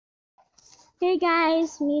Hey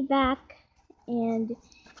guys, me back, and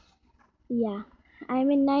yeah,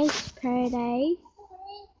 I'm in nice paradise.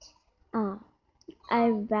 Uh,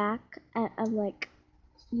 I'm back. I'm like,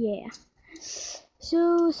 yeah.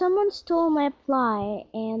 So someone stole my fly,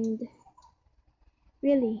 and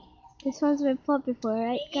really, this one's my plot before,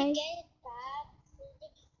 right, guys?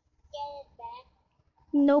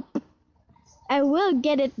 Nope. I will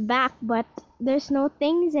get it back, but there's no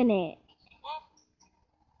things in it.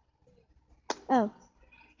 Oh,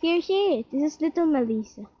 here she is. This is little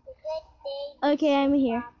Melissa. Okay, I'm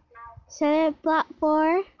here. Set a plot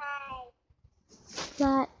for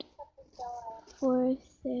sale.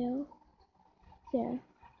 There.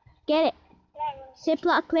 Get it. Say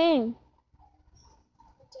plot claim.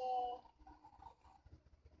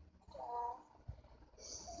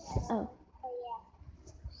 Oh.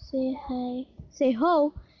 Say hi. Say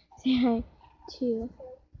ho. Say hi to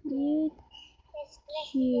you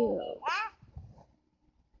too.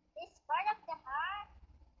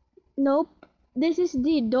 Nope. This is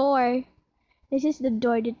the door. This is the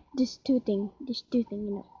door. This two thing, you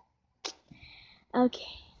know. Okay.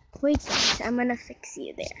 Wait, guys. I'm gonna fix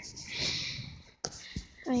you there.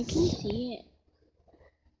 I can see it.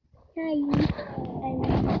 Hi.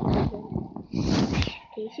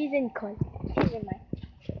 Okay, she's in con. She's in my.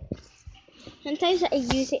 Sometimes I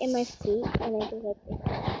use it in my feet and I do like this.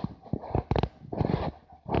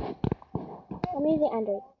 I'm using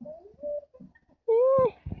Android.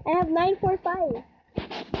 I have 945.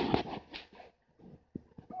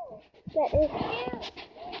 That is.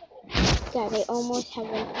 God, I almost have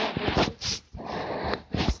 1,000.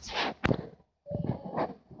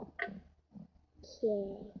 Okay.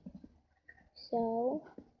 So,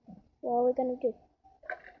 what are we gonna do?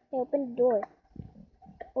 Hey, open the door.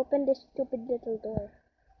 Open this stupid little door.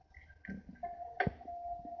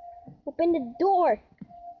 Open the door!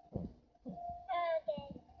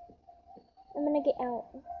 I'm gonna get out.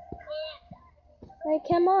 Alright,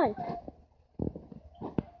 come on.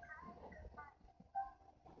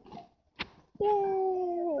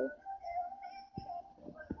 Yay!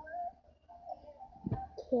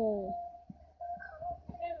 Okay.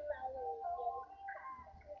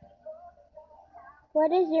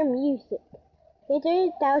 What is your music?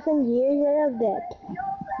 800,000 years out of that.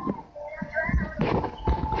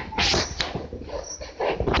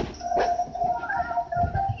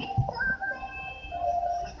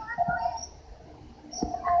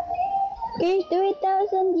 Here's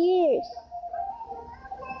 3,000 years.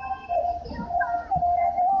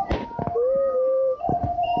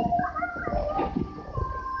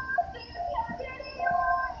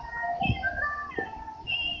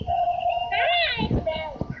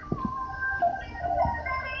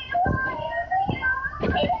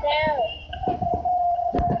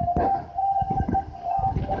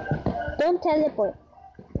 Don't teleport.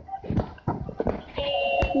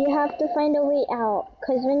 You have to find a way out,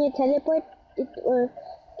 because when you teleport, it will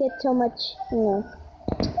get so much,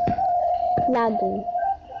 lagging.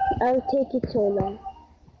 I'll take it so long.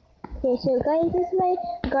 Okay, so guys, this is my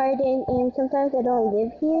garden, and sometimes I don't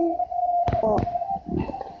live here. Oh,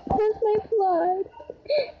 that's my plot.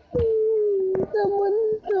 Someone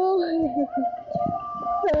stole it.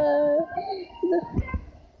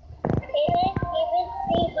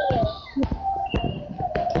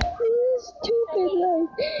 Stupid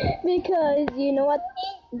life. Because you know what,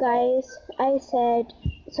 guys?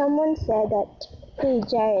 Someone said that, hey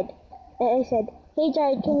Jared, and I said, hey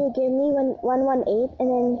Jared, can you give me 118? And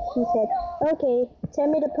then he said, okay,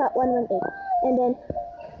 send me the plot 118.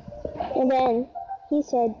 And then he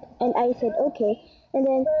said, and I said, okay. And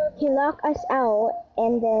then he locked us out,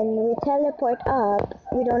 and then we teleport up.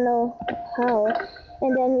 We don't know how.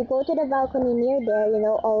 And then we go to the balcony near there,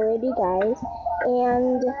 already, guys.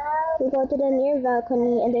 And we go to the near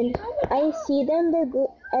balcony, and then I see them.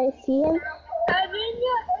 I see him.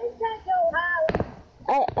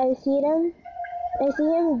 I see them. I see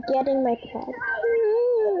him getting my cat.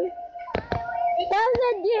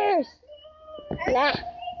 1,000 years. Nah.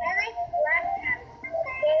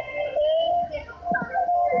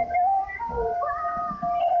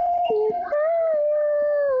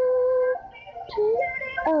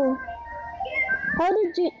 Oh,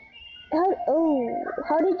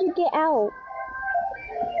 how did you get out?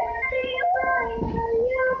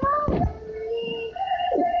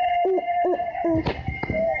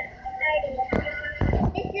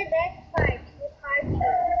 This is the best part.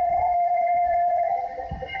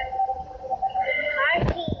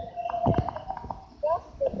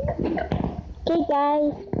 Okay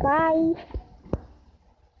guys, bye.